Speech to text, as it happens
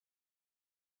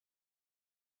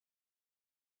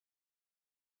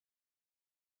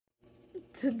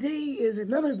Today is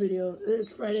another video.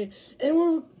 It's Friday, and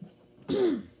we're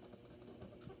okay.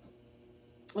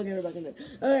 We're back in there.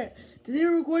 All right, today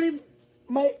we're recording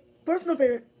my personal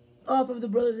favorite off of the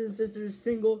Brothers and Sisters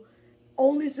single,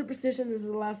 "Only Superstition." This is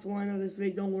the last one of this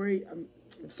week. Don't worry. I'm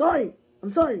sorry. I'm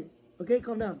sorry. Okay,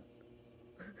 calm down.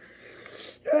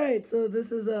 All right, so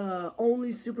this is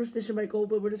 "Only Superstition" by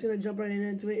Coldplay. We're just gonna jump right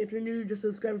into it. If you're new, just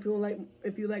subscribe if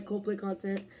you like Coldplay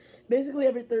content. Basically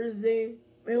every Thursday.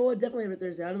 Well, definitely every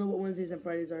Thursday. I don't know what Wednesdays and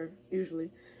Fridays are usually.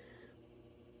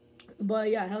 But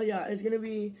yeah, hell yeah, it's gonna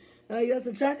be. Yeah,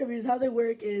 so track reviews, how they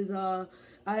work is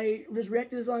I just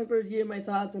react to the song first, give my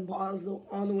thoughts, and pause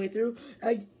on the way through.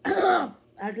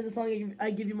 After the song, I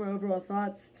give you my overall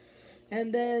thoughts,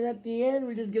 and then at the end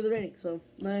we just give the rating. So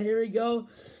here we go,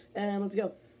 and let's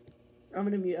go. I'm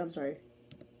gonna mute. I'm sorry.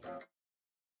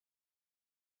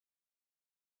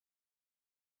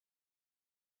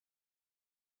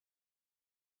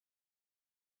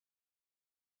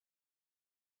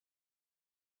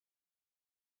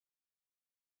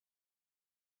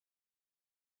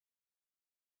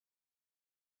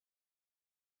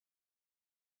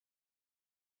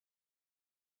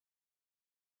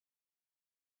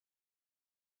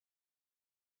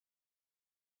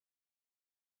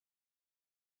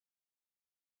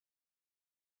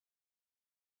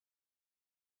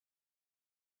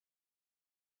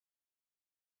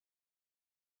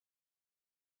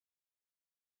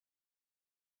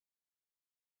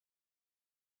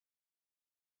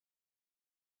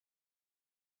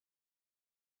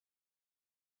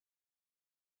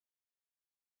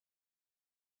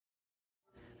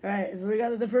 All right, so we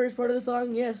got the first part of the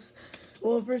song. Yes,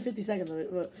 well, the first 50 seconds of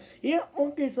it. But yeah,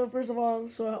 okay. So first of all,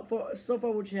 so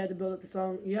far, what you had to build up the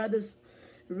song, you had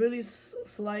this really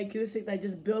slight acoustic that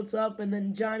just builds up, and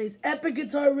then Johnny's epic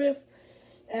guitar riff,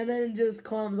 and then it just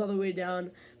calms all the way down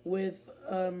with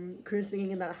Chris singing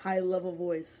in that high level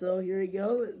voice. So here we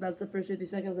go. That's the first 50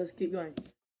 seconds. Let's keep going.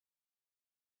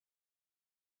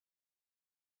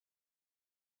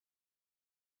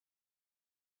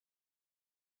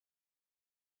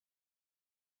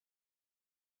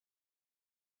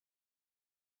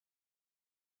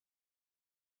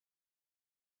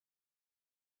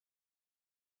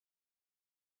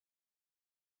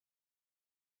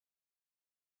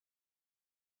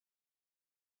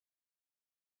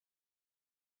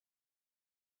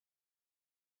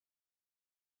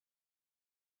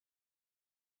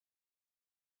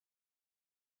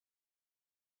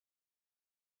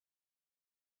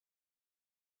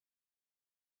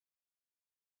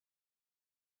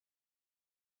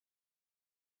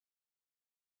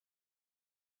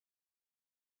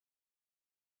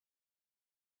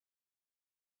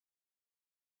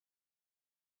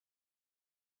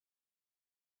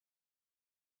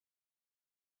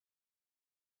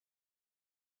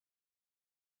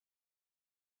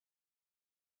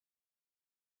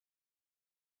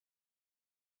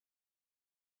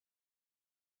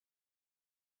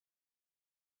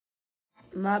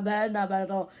 Not bad at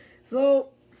all. So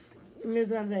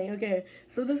here's what I'm saying. Okay,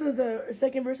 so this is the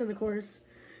second verse of the chorus.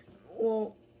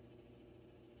 Well,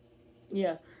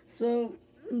 yeah. So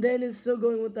then it's still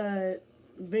going with that,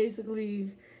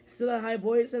 basically still that high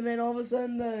voice, and then all of a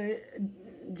sudden the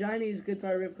Johnny's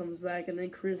guitar riff comes back, and then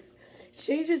Chris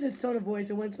changes his tone of voice.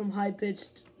 It went from high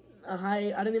pitched, a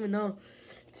high, I don't even know,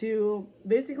 to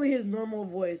basically his normal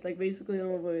voice, like basically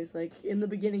normal voice. Like in the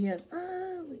beginning he had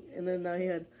and then now he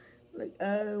had like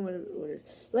whatever,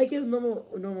 like his normal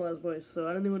ass voice. So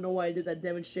I don't even know why I did that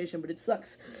demonstration, but it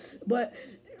sucks. But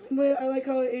I like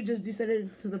how it just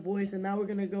descended to the voice, and now we're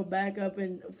gonna go back up,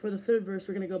 and for the third verse,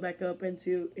 we're gonna go back up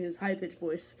into his high pitched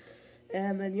voice,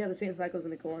 and then yeah, the same cycle's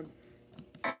gonna go on.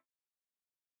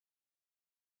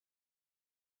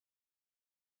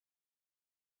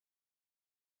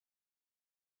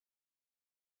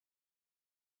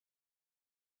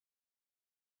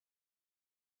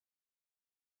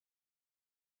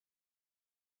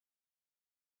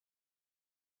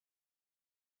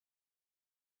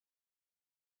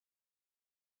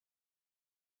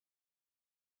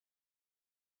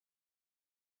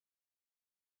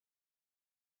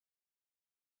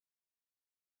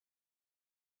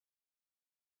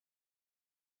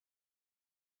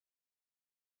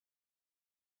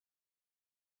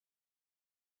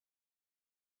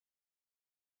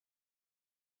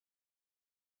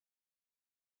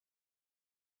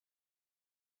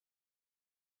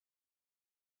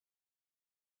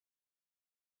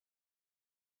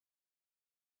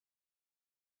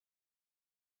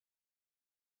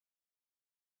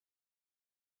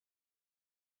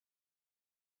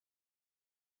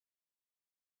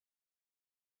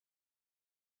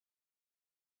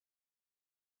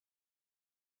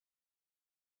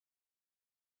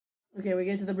 Okay, we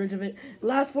get to the bridge of it.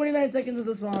 Last 49 seconds of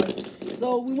the song.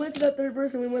 So we went to that third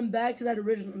verse and we went back to that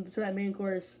original, to that main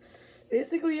chorus.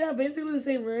 Basically, yeah, basically the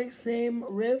same lyrics, same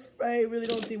riff. I really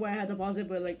don't see why I had to pause it,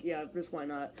 but like, yeah, just why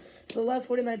not? So last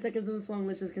 49 seconds of the song,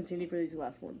 let's just continue for these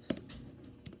last ones.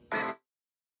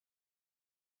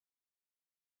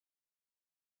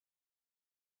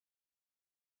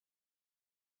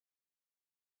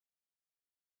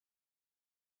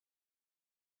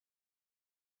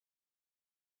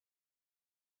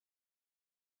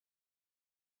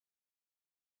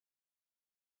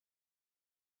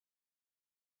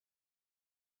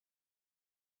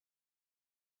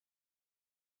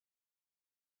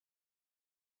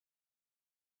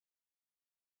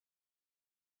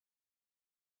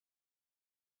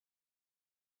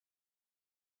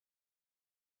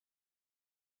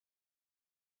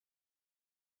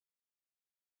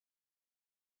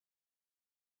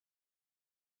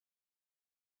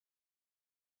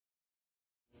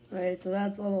 Right, so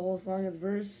that's all the whole song. It's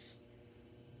verse.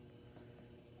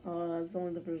 Oh, that's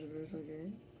only the first verse, okay.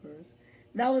 Verse.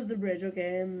 That was the bridge,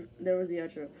 okay, and there was the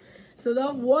outro. So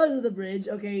that was the bridge,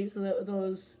 okay, so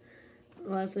those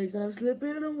last lyrics, and I'm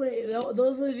slipping away.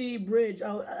 Those were the bridge.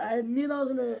 I knew that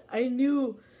was I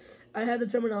knew I had the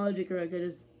terminology correct. I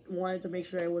just wanted to make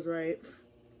sure I was right.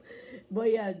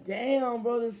 But yeah, damn,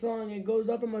 bro, this song, it goes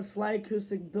up from a slight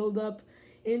acoustic build up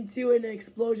into an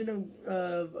explosion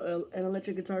of an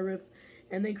electric guitar riff,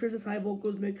 and then Chris's high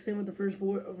vocals mix in with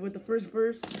the first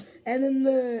verse, and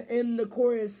then in the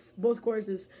chorus, both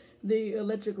choruses, the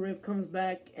electric riff comes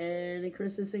back, and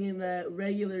Chris is singing that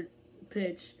regular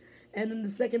pitch, and then the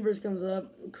second verse comes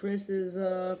up. Chris is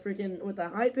freaking with a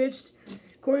high pitched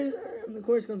chorus. The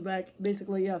chorus comes back,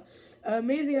 basically, yeah.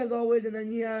 Amazing as always, and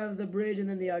then you have the bridge and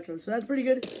then the outro. So that's pretty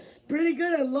good. Pretty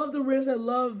good. I love the riffs. I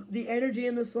love the energy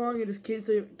in the song. It just keeps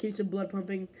your blood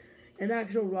pumping. An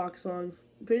actual rock song.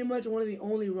 Pretty much one of the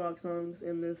only rock songs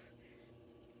in this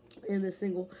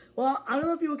single. Well, I don't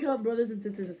know if you would count Brothers and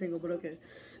Sisters a single, but okay.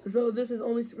 So this is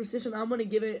only Superstition. I'm gonna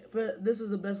give it, this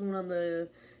was the best one on the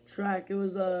track. It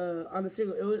was on the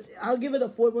single. I'll give it a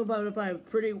 4.5 out of 5.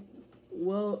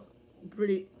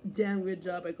 Pretty damn good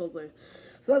job by Coldplay.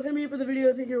 So that's gonna be it for the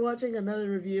video. Thank you for watching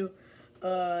another review.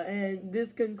 And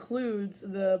this concludes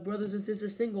the Brothers and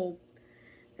Sisters single.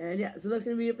 And yeah, so that's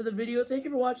gonna be it for the video. Thank you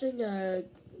for watching.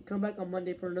 Come back on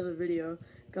Monday for another video.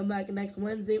 Come back next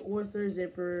Wednesday or Thursday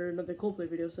for another Coldplay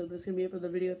video. So that's gonna be it for the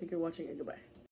video. Thank you for watching, and goodbye.